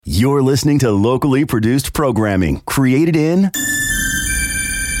You're listening to locally produced programming created in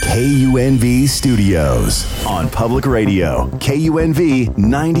KUNV Studios on Public Radio, KUNV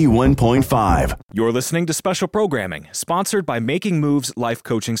 91.5. You're listening to special programming sponsored by Making Moves Life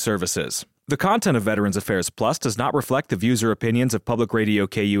Coaching Services. The content of Veterans Affairs Plus does not reflect the views or opinions of Public Radio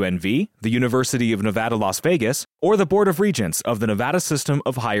KUNV, the University of Nevada, Las Vegas, or the Board of Regents of the Nevada System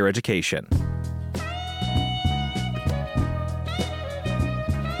of Higher Education.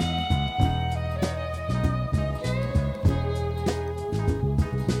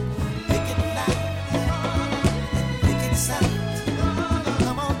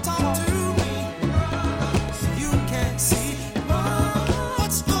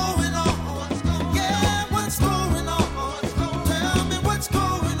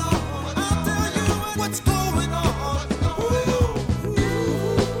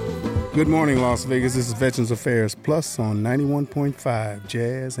 Good morning, Las Vegas. This is Veterans Affairs Plus on 91.5,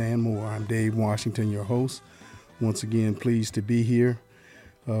 Jazz and more. I'm Dave Washington, your host. Once again, pleased to be here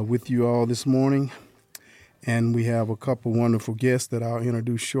with you all this morning. And we have a couple wonderful guests that I'll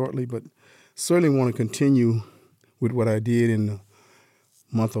introduce shortly, but certainly want to continue with what I did in the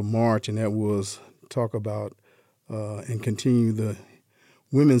month of March, and that was talk about and continue the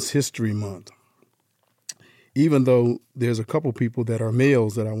Women's History Month. Even though there's a couple people that are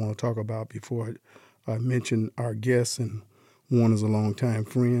males that I want to talk about before I mention our guests, and one is a longtime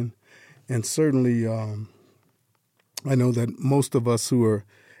friend. And certainly I know that most of us who are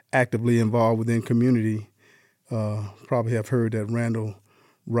actively involved within community probably have heard that Randall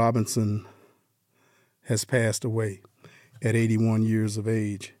Robinson has passed away at 81 years of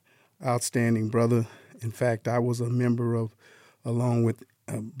age. Outstanding brother. In fact, I was a member of, along with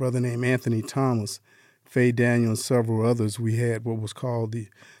a brother named Anthony Thomas, Faye Daniel, and several others, we had what was called the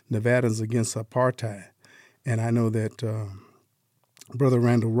Nevadans Against Apartheid. And I know that Brother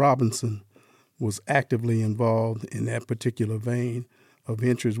Randall Robinson was actively involved in that particular vein of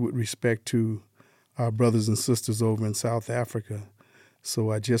interest with respect to our brothers and sisters over in South Africa.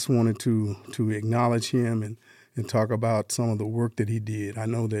 So I just wanted to acknowledge him and talk about some of the work that he did. I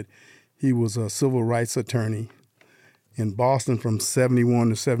know that he was a civil rights attorney in Boston from 71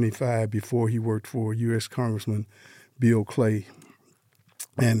 to 75 before he worked for U.S. Congressman Bill Clay.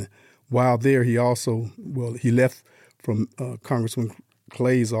 And while there, he left from Congressman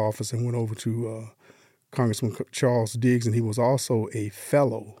Clay's office and went over to Congressman Charles Diggs, and he was also a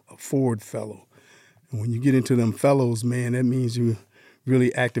fellow, a Ford fellow. And when you get into them fellows, man, that means you're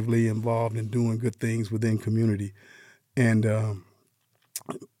really actively involved in doing good things within community. And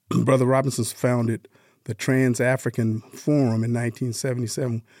Brother Robinson's founded the Trans-African Forum in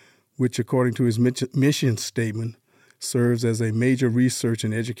 1977, which, according to his mission statement, serves as a major research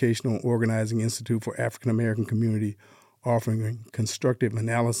and educational organizing institute for African-American community, offering constructive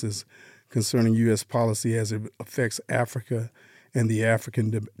analysis concerning U.S. policy as it affects Africa and the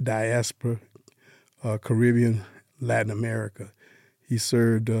African diaspora, Caribbean, Latin America. He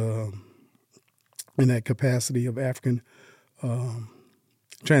served in that capacity of African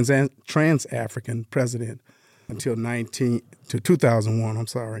Trans-African president until 2001, I'm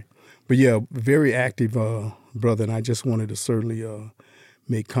sorry. But yeah, very active brother, and I just wanted to certainly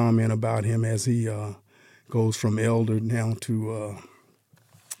make comment about him as he goes from elder now to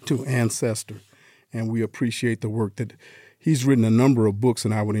ancestor. And we appreciate the work that he's written. A number of books,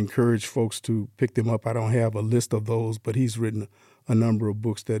 and I would encourage folks to pick them up. I don't have a list of those, but he's written a number of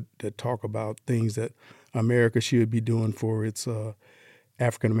books that talk about things that America should be doing for its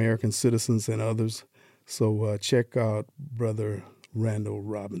African-American citizens and others. So check out Brother Randall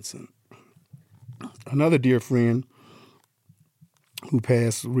Robinson. Another dear friend who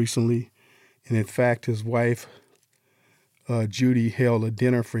passed recently, and in fact his wife, Judy, held a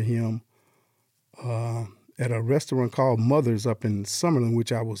dinner for him at a restaurant called Mother's up in Summerlin,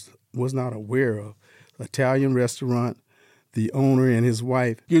 which I was not aware of. Italian restaurant. The owner and his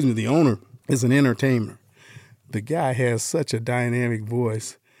wife, the owner is an entertainer. The guy has such a dynamic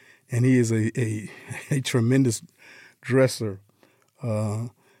voice, and he is a tremendous dresser.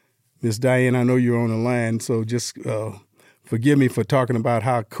 Miss Diane, I know you're on the line, so just forgive me for talking about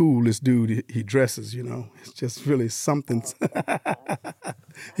how cool this dude he dresses. You know, it's just really something.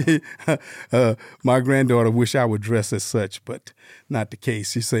 My granddaughter wish I would dress as such, but not the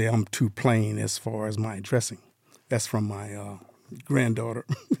case. She say I'm too plain as far as my dressing. That's from my granddaughter,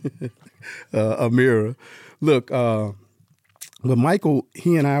 Amira. Look, but Michael,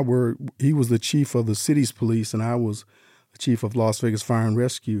 he was the chief of the city's police, and I was the chief of Las Vegas Fire and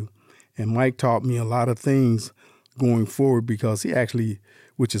Rescue. And Mike taught me a lot of things going forward because he actually,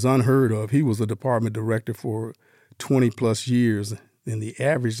 which is unheard of, he was a department director for 20 plus years And the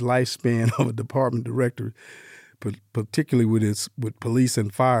average lifespan of a department director, particularly with police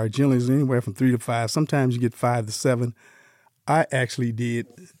and fire, generally is anywhere from 3 to 5. Sometimes you get 5 to 7. I actually did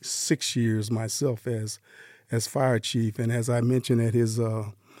 6 years myself as fire chief. And as I mentioned at his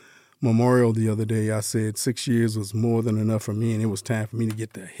memorial the other day, I said 6 years was more than enough for me, and it was time for me to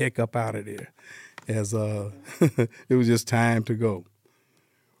get the heck up out of there. As it was just time to go.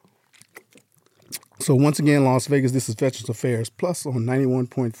 So once again, Las Vegas, this is Veterans Affairs Plus on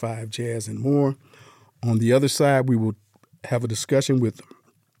 91.5 Jazz and More. On the other side, we will have a discussion with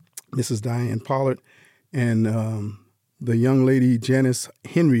Mrs. Diane Pollard and the young lady, Janice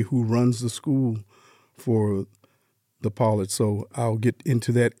Henry, who runs the school for the Pollard. So I'll get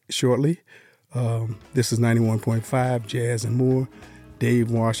into that shortly. This is 91.5 Jazz and More.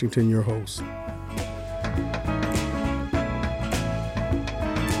 Dave Washington, your host.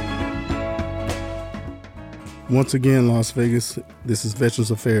 Once again, Las Vegas, this is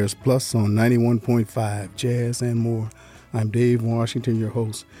Veterans Affairs Plus on 91.5 Jazz and More. I'm Dave Washington, your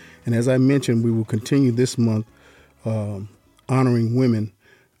host. And as I mentioned, we will continue this month honoring women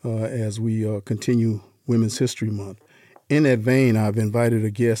as we continue Women's History Month. In that vein, I've invited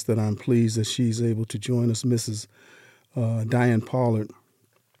a guest that I'm pleased that she's able to join us, Mrs. Diane Pollard.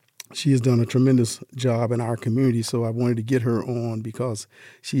 She has done a tremendous job in our community, so I wanted to get her on because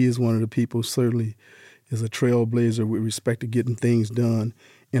she is one of the people certainly is a trailblazer with respect to getting things done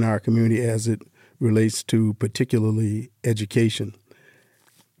in our community as it relates to particularly education.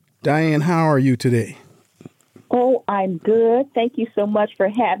 Diane, how are you today? Oh, I'm good. Thank you so much for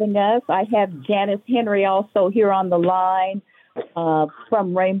having us. I have Janice Henry also here on the line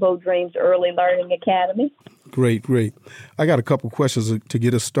from Rainbow Dreams Early Learning Academy. Great. I got a couple questions to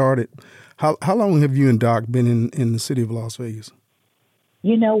get us started. How long have you and Doc been in the city of Las Vegas?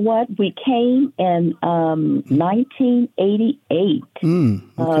 You know what? We came in 1988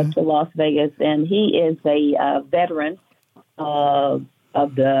 to Las Vegas, and he is a veteran of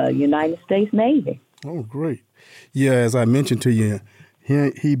the United States Navy. Oh, great. Yeah, as I mentioned to you,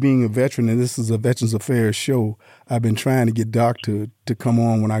 he being a veteran, and this is a Veterans Affairs show, I've been trying to get Doc to come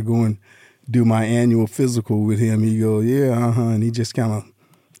on when I go and do my annual physical with him. He goes, yeah, and he just kind of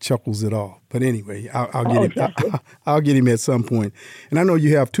chuckles it off. But anyway, I'll get him. I'll get him at some point. And I know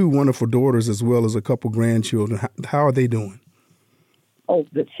you have 2 wonderful daughters as well as a couple grandchildren. How are they doing? Oh,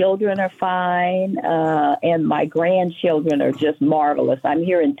 the children are fine, and my grandchildren are just marvelous. I'm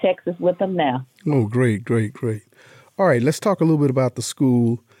here in Texas with them now. Oh, great. All right, let's talk a little bit about the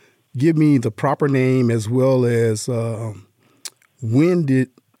school. Give me the proper name as well as when did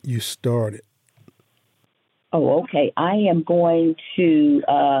you start it? Oh, okay. I am going to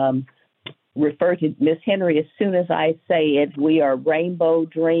refer to Miss Henry as soon as I say it. We are Rainbow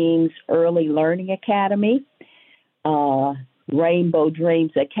Dreams Early Learning Academy. Rainbow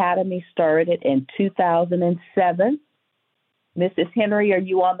Dreams Academy started in 2007. Mrs. Henry, are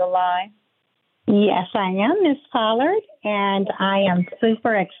you on the line? Yes, I am, Miss Pollard, and I am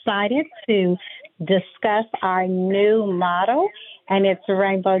super excited to discuss our new motto, and it's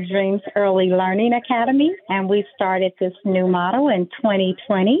Rainbow Dreams Early Learning Academy, and we started this new motto in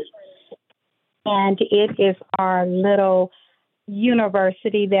 2020, and it is our little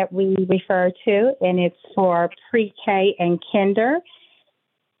university that we refer to, and it's for pre-K and kinder,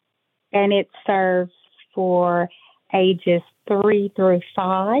 and it serves for ages 3 through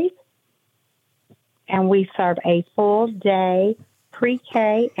 5, and we serve a full-day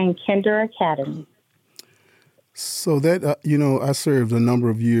pre-K and kinder academy. So that, I served a number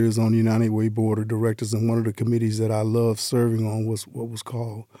of years on the United Way Board of Directors, and one of the committees that I loved serving on was what was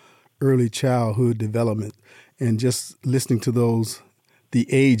called Early Childhood Development. And just listening to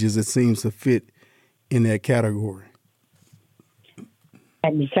the ages, it seems to fit in that category.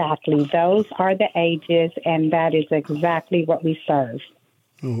 Exactly. Those are the ages, and that is exactly what we serve.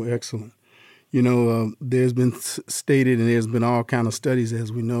 Oh, excellent. There's been stated, and there's been all kind of studies,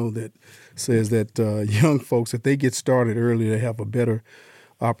 as we know, that says that young folks, if they get started early, they have a better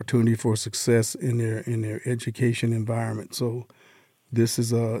opportunity for success in their education environment. So this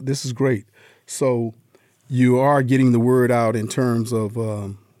is great. So you are getting the word out in terms of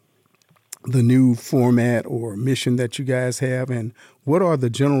the new format or mission that you guys have, and what are the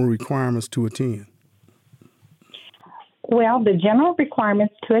general requirements to attend? Well, the general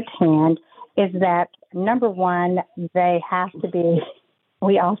requirements to attend is that, number one, they have to be,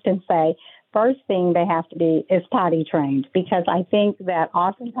 we often say, first thing they have to be is potty trained, because I think that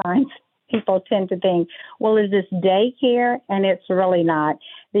oftentimes people tend to think, well, is this daycare? And it's really not.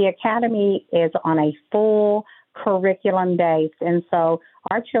 The academy is on a full curriculum base, and so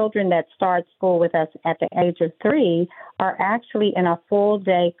our children that start school with us at the age of 3 are actually in a full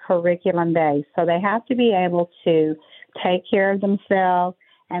day curriculum day. So they have to be able to take care of themselves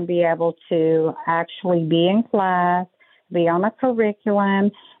and be able to actually be in class, be on a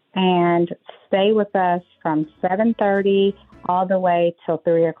curriculum, and stay with us from 7:30 all the way till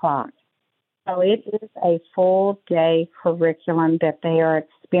 3 o'clock. So it is a full day curriculum that they are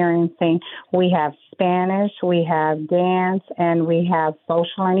experiencing. We have Spanish, we have dance, and we have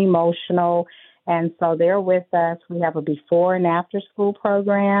social and emotional. And so they're with us. We have a before and after school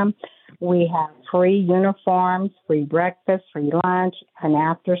program. We have free uniforms, free breakfast, free lunch, an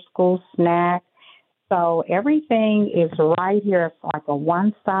after school snack. So everything is right here. It's like a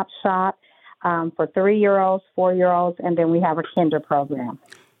one-stop shop for 3-year-olds, 4-year-olds, and then we have a kinder program.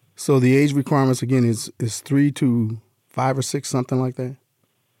 So the age requirements, again, is 3 to 5 or 6, something like that?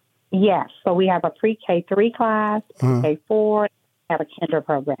 Yes. So we have a pre-K 3 class, pre-K 4, we have a kinder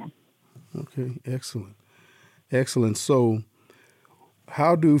program. Okay, excellent. Excellent. So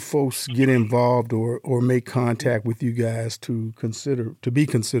how do folks get involved or make contact with you guys to be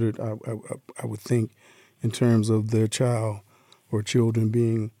considered, I would think, in terms of their child or children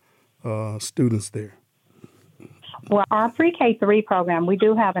being students there? Well, our pre-K 3 program, we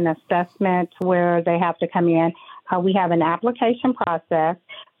do have an assessment where they have to come in. We have an application process,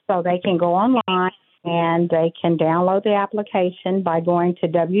 so they can go online and they can download the application by going to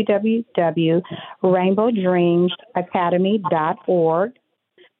www.rainbowdreamsacademy.org,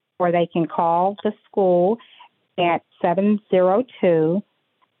 or they can call the school at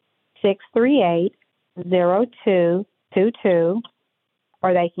 702-638-0222,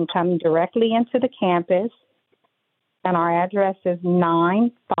 or they can come directly into the campus. And our address is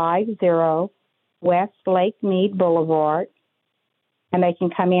 950 West Lake Mead Boulevard. And they can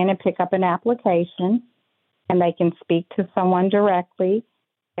come in and pick up an application, and they can speak to someone directly.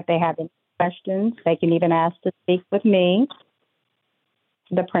 If they have any questions, they can even ask to speak with me,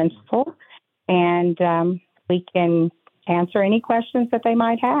 the principal, and we can answer any questions that they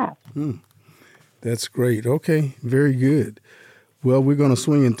might have. That's great. Okay, very good. Well, we're going to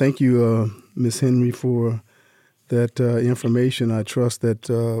swing, and thank you, Ms. Henry, for that information. I trust that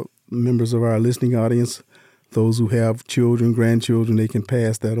members of our listening audience, those who have children, grandchildren, they can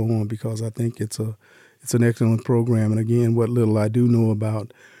pass that on, because I think it's an excellent program. And again, what little I do know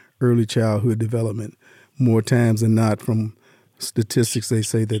about early childhood development, more times than not, from statistics, they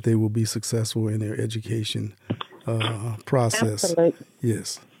say that they will be successful in their education process. Absolutely.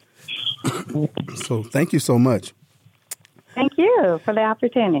 Yes. So thank you so much. Thank you for the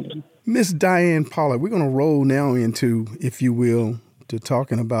opportunity. Miss Diane Pollard, we're going to roll now into, if you will, to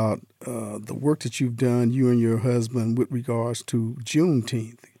talking about the work that you've done, you and your husband, with regards to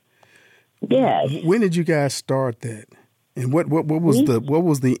Juneteenth. Yes. When did you guys start that? And what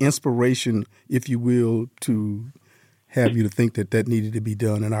was the inspiration, if you will, to have you to think that needed to be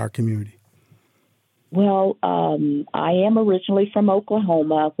done in our community? Well, I am originally from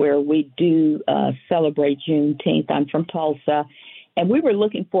Oklahoma, where we do celebrate Juneteenth. I'm from Tulsa. And we were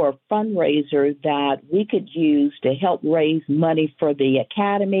looking for a fundraiser that we could use to help raise money for the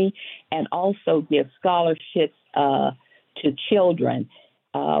academy and also give scholarships to children.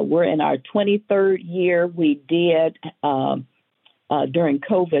 We're in our 23rd year. We did, during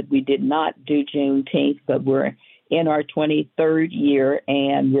COVID, we did not do Juneteenth, but we're in our 23rd year,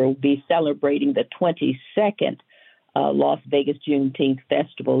 and we'll be celebrating the 22nd Las Vegas Juneteenth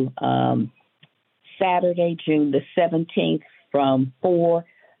Festival Saturday, June the 17th, from 4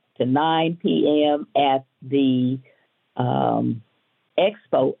 to 9 p.m. at the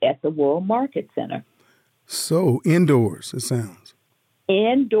expo at the World Market Center. So indoors, it sounds.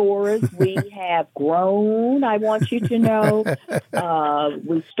 Indoors, we have grown, I want you to know.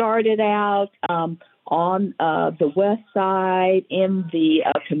 We started out on the west side in the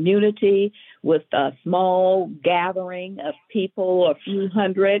community with a small gathering of people, a few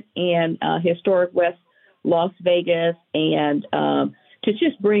hundred, in historic West Las Vegas, and to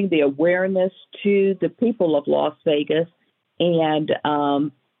just bring the awareness to the people of Las Vegas. And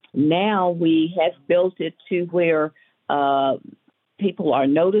now we have built it to where people are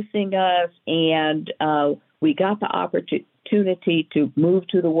noticing us, and we got the opportunity to move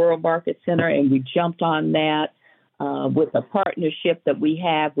to the World Market Center, and we jumped on that with a partnership that we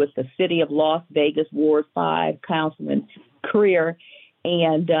have with the City of Las Vegas, Ward 5, Councilman Creer,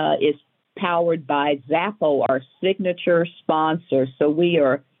 and it's powered by Zappo, our signature sponsor. So we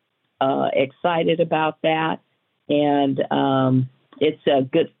are excited about that. And it's a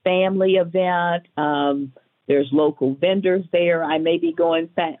good family event. There's local vendors there. I may be going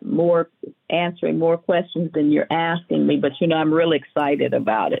more answering more questions than you're asking me, but I'm really excited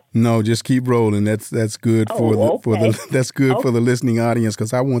about it. No, just keep rolling. That's good for the listening audience,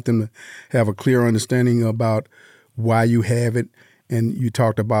 because I want them to have a clear understanding about why you have it. And you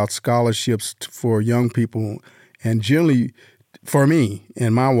talked about scholarships for young people, and generally, for me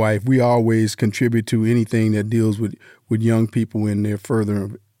and my wife, we always contribute to anything that deals with young people in their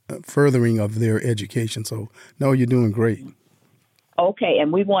furthering of their education. So, no, you're doing great. Okay,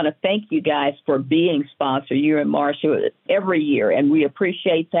 and we want to thank you guys for being sponsored, you and Marcia, every year, and we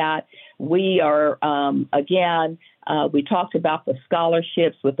appreciate that. We are, we talked about the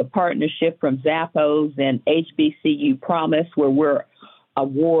scholarships with the partnership from Zappos and HBCU Promise, where we're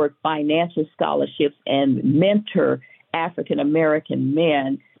award financial scholarships and mentor African-American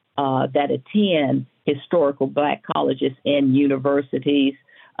men that attend historical Black colleges and universities.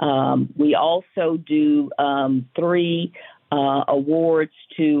 We also do 3 awards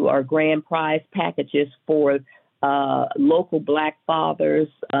to our grand prize packages for local Black fathers.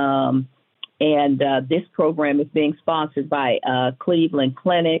 And this program is being sponsored by Cleveland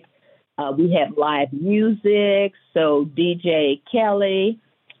Clinic. We have live music, so DJ Kelly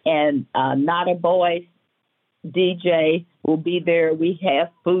and Nada Boy DJ will be there. We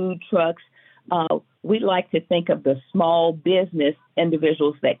have food trucks. We like to think of the small business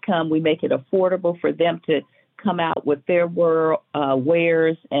individuals that come. We make it affordable for them to come out with their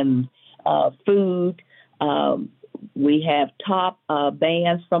wares and food. We have top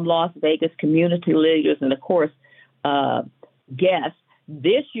bands from Las Vegas, community leaders, and, of course, guests.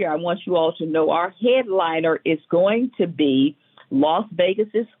 This year, I want you all to know our headliner is going to be Las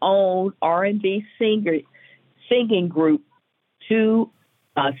Vegas's own R&B singing group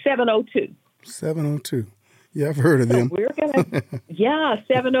 702. 702. Yeah, I've heard of them. So we're gonna,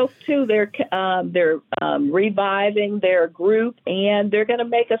 702. They're reviving their group, and they're gonna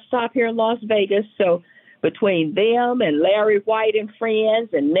make a stop here in Las Vegas. So between them and Larry White and Friends,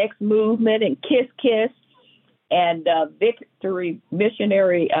 and Next Movement, and Kiss Kiss, and Victory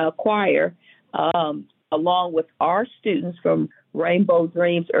Missionary Choir, along with our students from Rainbow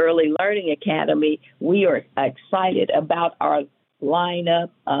Dreams Early Learning Academy, we are excited about our lineup,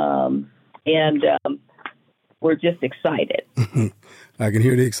 and we're just excited. I can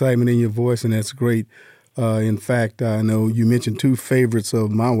hear the excitement in your voice, and that's great. In fact, I know you mentioned 2 favorites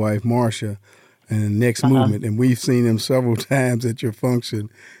of my wife, Marcia, and Next Movement, and we've seen them several times at your function,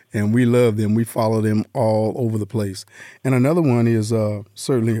 and we love them. We follow them all over the place. And another one is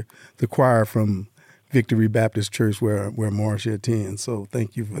certainly the choir from Victory Baptist Church, where Marcia attends. So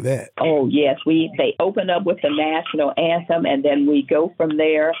thank you for that. Oh, yes. They open up with the national anthem, and then we go from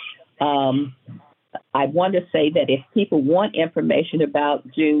there. I want to say that if people want information about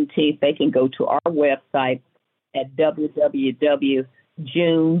Juneteenth, they can go to our website at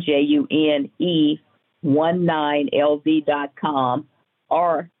www.june19lv.com,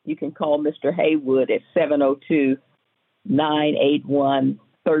 or you can call Mr. Haywood at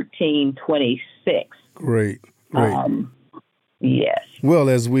 702-981-1326. Great. Yes. Well,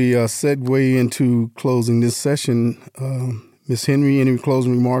 as we segue into closing this session, Ms. Henry, any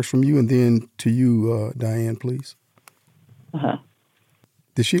closing remarks from you? And then to you, Diane, please.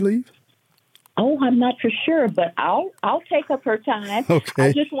 Did she leave? Oh, I'm not for sure, but I'll take up her time. Okay.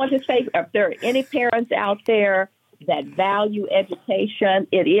 I just want to say, if there are any parents out there that value education,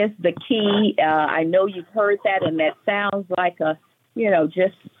 it is the key. I know you've heard that, and that sounds like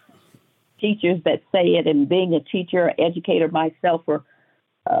just teachers that say it. And being a teacher, educator myself for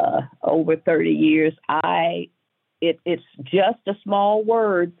over 30 years, it's just a small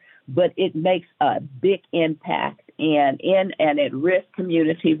word, but it makes a big impact. And in an at-risk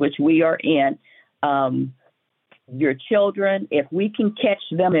community, which we are in, your children, if we can catch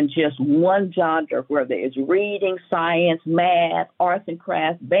them in just one genre, whether it's reading, science, math, arts and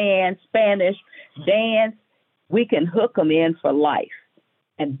crafts, band, Spanish, dance, we can hook them in for life.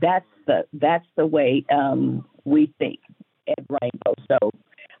 And that's the way we think at Rainbow.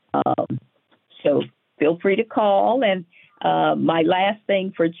 So feel free to call. And my last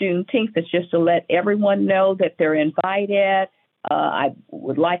thing for Juneteenth is just to let everyone know that they're invited. I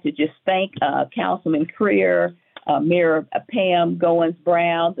would like to just thank Councilman Creer, Mayor Pam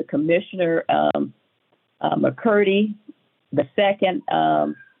Goins-Brown, the Commissioner McCurdy II,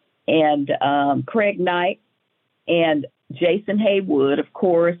 and Craig Knight, and Jason Haywood, of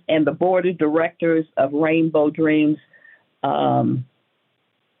course, and the Board of Directors of Rainbow Dreams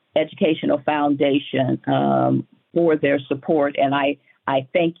Educational Foundation for their support. And I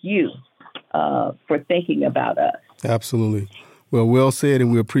thank you for thinking about us. Absolutely. Well said,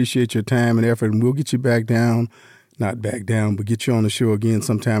 and we appreciate your time and effort, and we'll get you back down not back down, but get you on the show again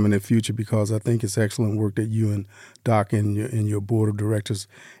sometime in the future, because I think it's excellent work that you and Doc and your board of directors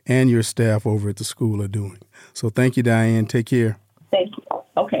and your staff over at the school are doing. So thank you, Diane. Take care. Thank you.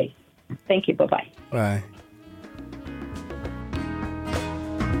 Okay. Thank you. Bye-bye. Bye.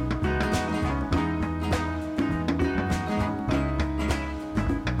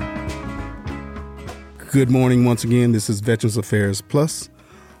 Good morning once again. This is Veterans Affairs Plus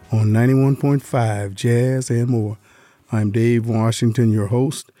on 91.5 Jazz and More. I'm Dave Washington, your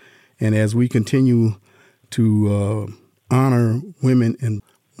host, and as we continue to honor women in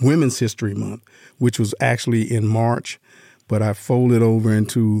Women's History Month, which was actually in March, but I folded over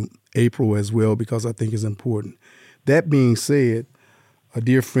into April as well because I think it's important. That being said, a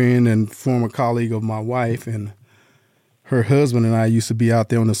dear friend and former colleague of my wife and her husband and I used to be out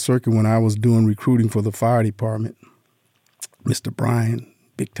there on the circuit when I was doing recruiting for the fire department. Mr. Brian,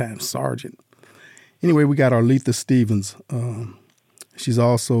 big-time sergeant. Anyway, we got Arletha Stevens. She's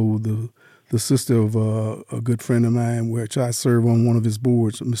also the sister of a good friend of mine, which I serve on one of his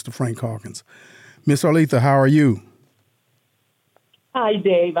boards, Mr. Frank Hawkins. Miss Arletha, how are you? Hi,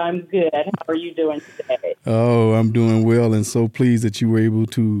 Dave. I'm good. How are you doing today? Oh, I'm doing well, and so pleased that you were able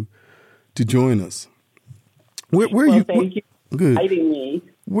to join us. Where you? Thank you for inviting me.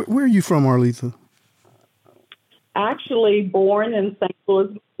 Where are you from, Arletha? Actually, born in St.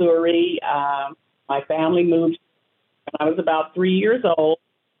 Louis, Missouri. My family moved when I was about 3 years old,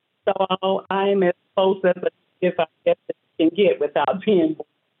 so I'm as close as if I can get without being born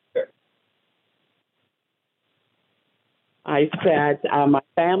here. I said my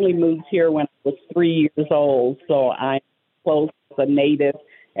family moved here when I was 3 years old, so I'm close as a native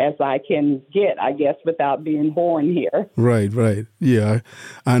as I can get, I guess, without being born here. Right. Yeah,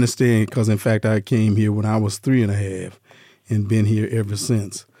 I understand, because, in fact, I came here when I was 3.5 and been here ever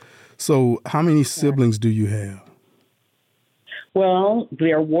since. So how many siblings do you have? Well,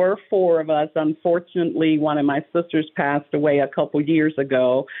 there were 4 of us. Unfortunately, one of my sisters passed away a couple years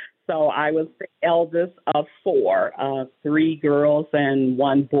ago, so I was the eldest of 4, 3 girls and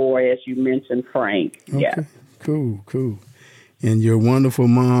 1 boy, as you mentioned, Frank. Okay. Yes. Cool. And your wonderful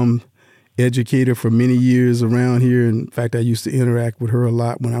mom, educator for many years around here. In fact, I used to interact with her a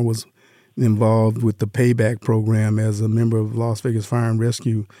lot when I was involved with the Payback program as a member of Las Vegas Fire and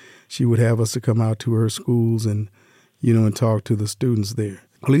Rescue. She would have us to come out to her schools and talk to the students there.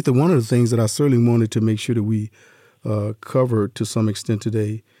 Arletha, one of the things that I certainly wanted to make sure that we cover to some extent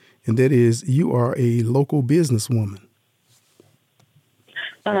today, and that is you are a local businesswoman.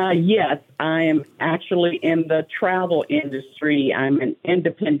 Yes, I am actually in the travel industry. I'm an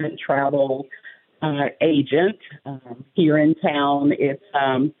independent travel agent here in town. It's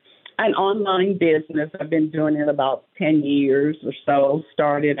an online business. I've been doing it about 10 years or so.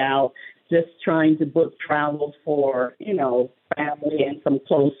 Started out just trying to book travel for, family and some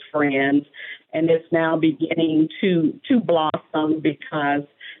close friends. And it's now beginning to blossom, because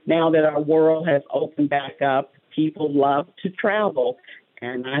now that our world has opened back up, people love to travel.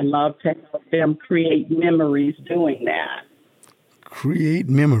 And I love to help them create memories doing that. Create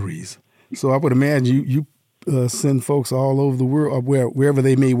memories. So I would imagine you send folks all over the world, wherever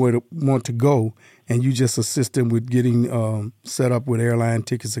they may want to go, and you just assist them with getting set up with airline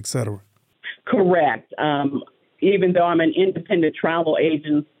tickets, et cetera. Correct. Even though I'm an independent travel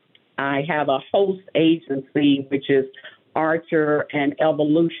agent, I have a host agency, which is Archer and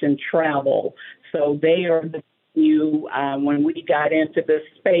Evolution Travel. So they are the when we got into this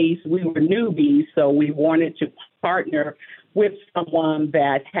space, we were newbies, so we wanted to partner with someone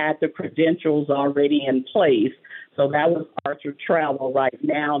that had the credentials already in place. So that was Archer Travel. Right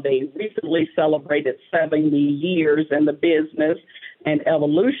now, they recently celebrated 70 years in the business, and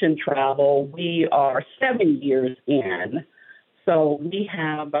Evolution Travel, we are 7 years in. So we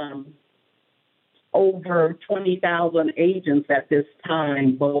have over 20,000 agents at this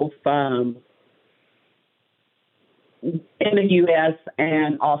time, both in the U.S.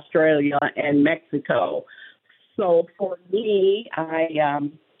 and Australia and Mexico. So for me, I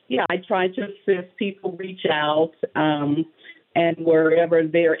try to assist people reach out, and wherever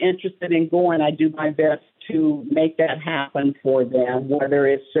they're interested in going, I do my best to make that happen for them, whether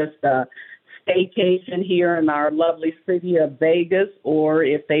it's just a staycation here in our lovely city of Vegas, or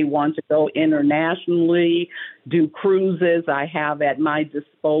if they want to go internationally, do cruises. I have at my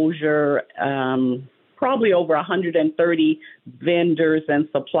disposal probably over 130 vendors and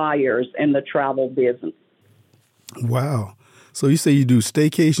suppliers in the travel business. Wow. So you say you do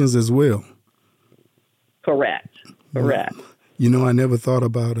staycations as well? Correct. I never thought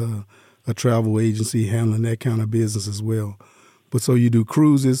about a travel agency handling that kind of business as well. But so you do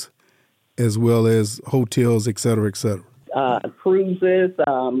cruises as well as hotels, et cetera, et cetera. Cruises,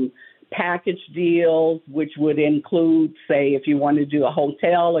 package deals, which would include, say, if you wanted to do a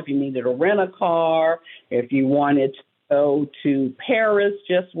hotel, if you needed to rent a car, if you wanted to go to Paris,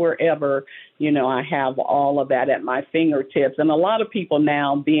 just wherever, I have all of that at my fingertips. And a lot of people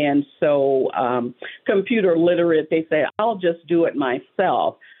now being so computer literate, they say, I'll just do it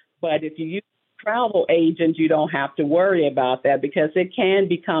myself. But if you use travel agent, you don't have to worry about that because it can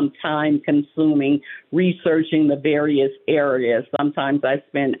become time consuming researching the various areas. Sometimes I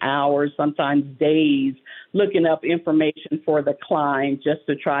spend hours, sometimes days looking up information for the client just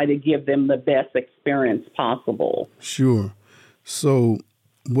to try to give them the best experience possible. Sure. So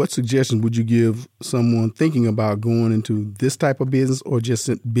what suggestions would you give someone thinking about going into this type of business or just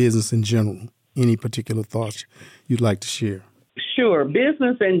business in general? Any particular thoughts you'd like to share? Sure.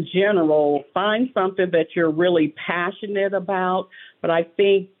 Business in general, find something that you're really passionate about. But I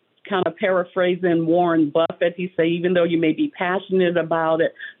think, kind of paraphrasing Warren Buffett, he said, even though you may be passionate about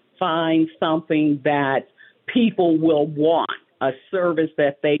it, find something that people will want, a service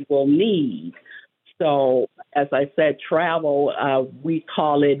that they will need. So, as I said, travel, we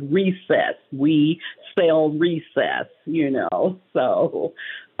call it recess. We sell recess, So,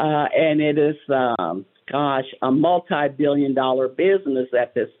 and it is a multi-billion-dollar business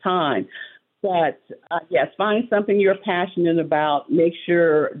at this time. But, yes, find something you're passionate about. Make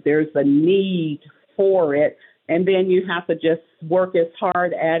sure there's a need for it. And then you have to just work as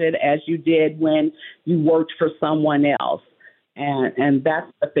hard at it as you did when you worked for someone else. And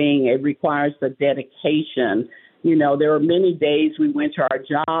that's the thing. It requires the dedication. There were many days we went to our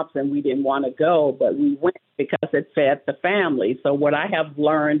jobs and we didn't want to go, but we went because it fed the family. So what I have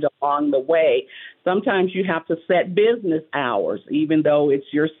learned along the way, sometimes you have to set business hours, even though it's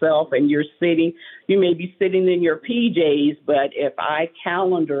yourself and you may be sitting in your PJs, but if I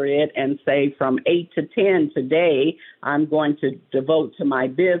calendar it and say from 8 to 10 today, I'm going to devote to my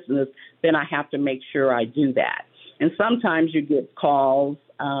business, then I have to make sure I do that. And sometimes you get calls,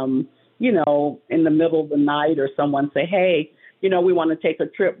 in the middle of the night or someone say, hey, we want to take a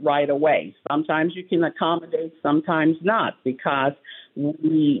trip right away. Sometimes you can accommodate, sometimes not, because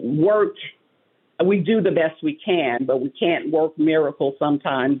we do the best we can, but we can't work miracles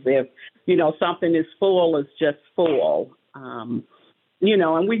sometimes if, something is full, it's just full. And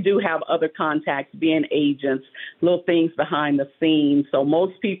we do have other contacts, being agents, little things behind the scenes. So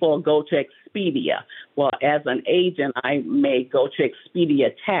most people go to Expedia. Well, as an agent, I may go to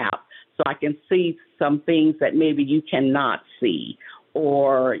Expedia Tap so I can see some things that maybe you cannot see.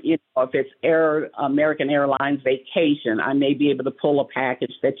 Or, if it's American Airlines vacation, I may be able to pull a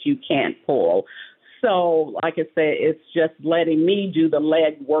package that you can't pull. So, like I said, it's just letting me do the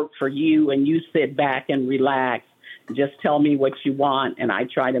leg work for you, and you sit back and relax. Just tell me what you want, and I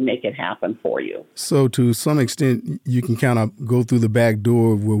try to make it happen for you. So to some extent, you can kind of go through the back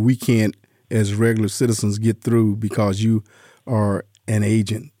door where we can't, as regular citizens, get through because you are an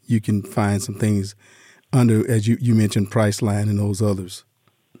agent. You can find some things under, as you mentioned, Priceline and those others.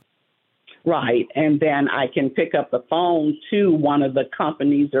 Right. And then I can pick up the phone to one of the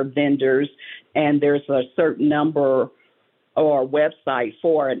companies or vendors, and there's a certain number or website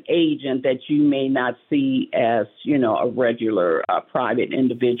for an agent that you may not see as, a regular private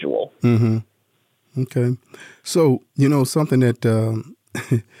individual. Mm-hmm. Okay. So, something that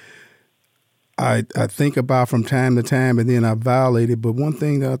I think about from time to time, and then I violate it. But one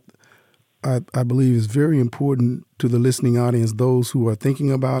thing that I believe is very important to the listening audience, those who are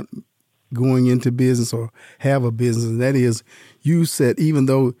thinking about going into business or have a business, and that is you set, even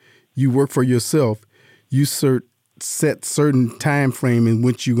though you work for yourself, you set certain time frame in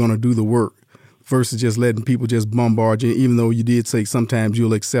which you're going to do the work versus just letting people just bombard you, even though you did say sometimes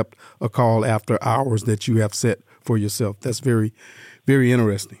you'll accept a call after hours that you have set for yourself. That's very, very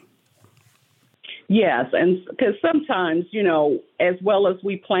interesting. Yes, and because sometimes, as well as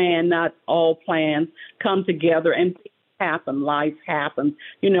we plan, not all plans come together and happen. Life happens.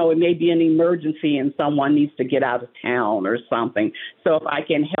 It may be an emergency and someone needs to get out of town or something. So if I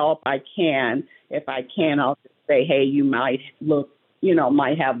can help, I can. If I can, I'll just say, hey, you might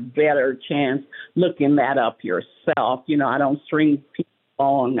might have better chance looking that up yourself. I don't string people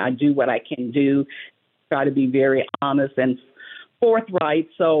along. I do what I can do. Try to be very honest and forthright.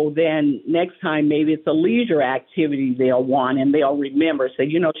 So then next time, maybe it's a leisure activity they'll want and they'll remember, say,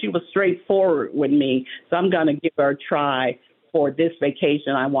 she was straightforward with me. So I'm going to give her a try for this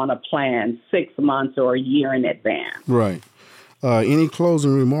vacation. I want to plan 6 months or a year in advance. Right. Any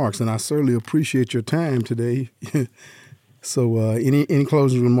closing remarks? And I certainly appreciate your time today. So any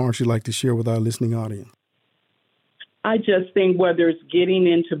closing remarks you'd like to share with our listening audience? I just think whether it's getting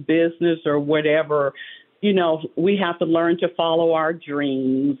into business or whatever, we have to learn to follow our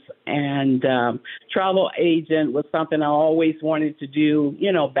dreams. And travel agent was something I always wanted to do,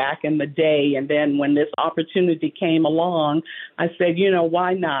 back in the day. And then when this opportunity came along, I said,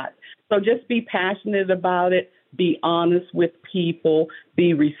 why not? So just be passionate about it. Be honest with people.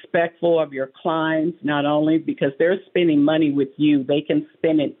 Be respectful of your clients, not only because they're spending money with you, they can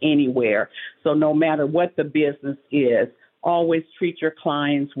spend it anywhere. So no matter what the business is, always treat your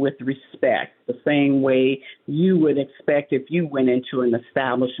clients with respect, the same way you would expect if you went into an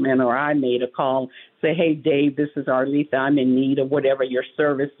establishment or I made a call, say, hey, Dave, this is Arletha. I'm in need of whatever your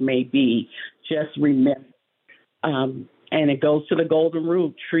service may be. Just remember, and it goes to the golden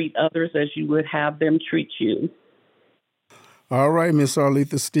rule, treat others as you would have them treat you. All right, Miss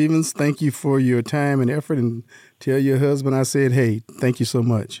Arletha Stevens, thank you for your time and effort, and tell your husband I said, hey, thank you so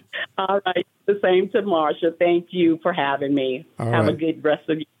much. All right. The same to Marsha. Thank you for having me. Have a good rest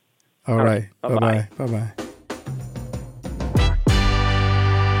of your day. All right. Bye-bye. Bye-bye.